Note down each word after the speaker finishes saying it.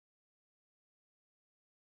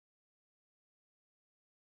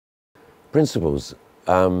Principles,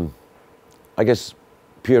 I guess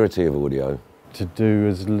purity of audio. To do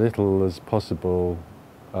as little as possible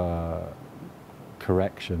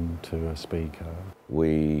correction to a speaker.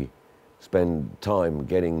 We spend time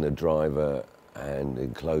getting the driver and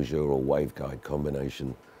enclosure or waveguide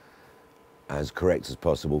combination as correct as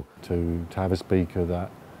possible. To have a speaker that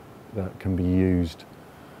can be used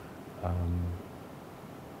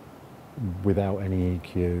without any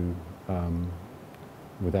EQ,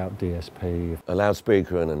 without DSP. A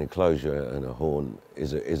loudspeaker and an enclosure and a horn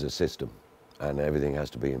is a system, and everything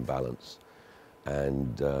has to be in balance.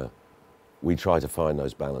 And we try to find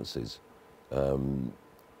those balances.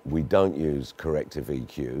 We don't use corrective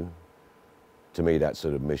EQ. To me, that's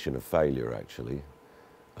sort of mission of failure, actually.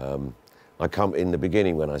 In the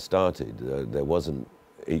beginning when I started, there wasn't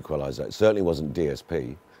equalizer, it certainly wasn't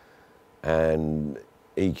DSP, and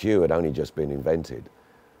EQ had only just been invented,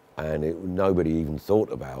 and nobody even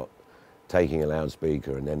thought about taking a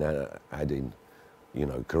loudspeaker and then adding,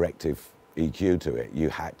 corrective EQ to it. You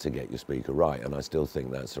had to get your speaker right, and I still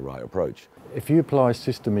think that's the right approach. If you apply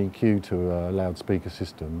system EQ to a loudspeaker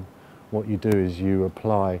system, what you do is you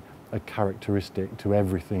apply a characteristic to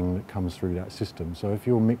everything that comes through that system. So if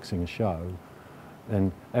you're mixing a show,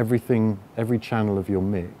 then every channel of your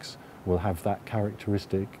mix will have that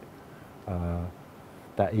characteristic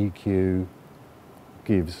that EQ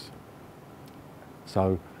gives.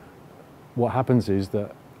 So what happens is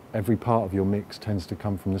that every part of your mix tends to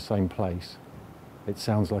come from the same place. It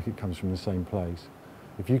sounds like it comes from the same place.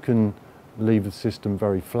 If you can leave the system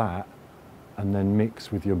very flat and then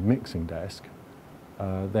mix with your mixing desk,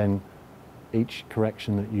 then each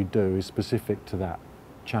correction that you do is specific to that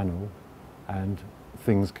channel, and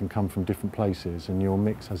things can come from different places and your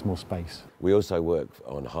mix has more space. We also work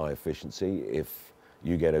on high efficiency. If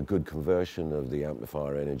you get a good conversion of the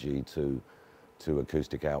amplifier energy to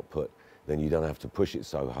acoustic output, then you don't have to push it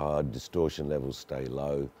so hard, distortion levels stay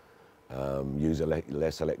low, use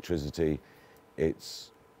less electricity. I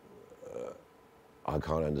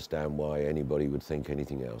can't understand why anybody would think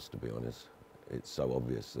anything else, to be honest. It's so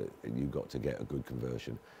obvious that you've got to get a good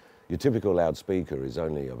conversion. Your typical loudspeaker is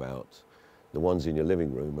only about, the ones in your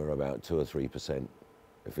living room are about 2 or 3%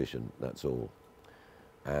 efficient, that's all.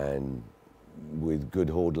 And with good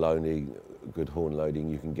horn loading,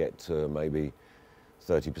 you can get to maybe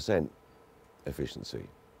 30% efficiency.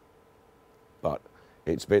 But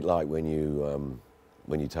it's a bit like when you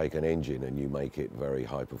take an engine and you make it very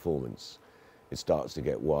high performance, it starts to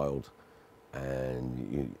get wild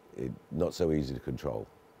and it's not so easy to control.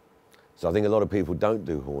 So I think a lot of people don't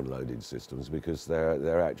do horn-loaded systems because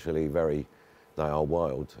they're actually they are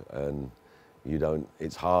wild, and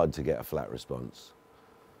it's hard to get a flat response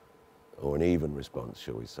or an even response,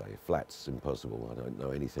 shall we say. Flat's impossible. I don't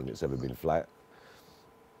know anything that's ever been flat.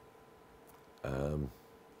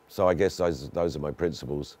 So I guess those are my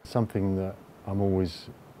principles. Something that I'm always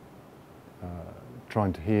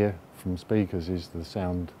trying to hear from speakers is that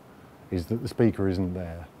the speaker isn't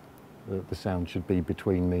there. That the sound should be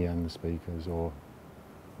between me and the speakers or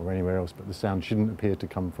anywhere else, but the sound shouldn't appear to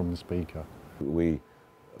come from the speaker. We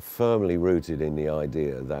firmly rooted in the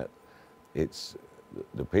idea that it's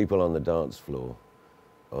the people on the dance floor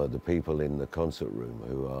or the people in the concert room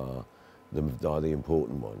who are the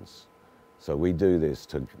important ones. So we do this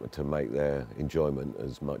to make their enjoyment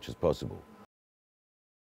as much as possible.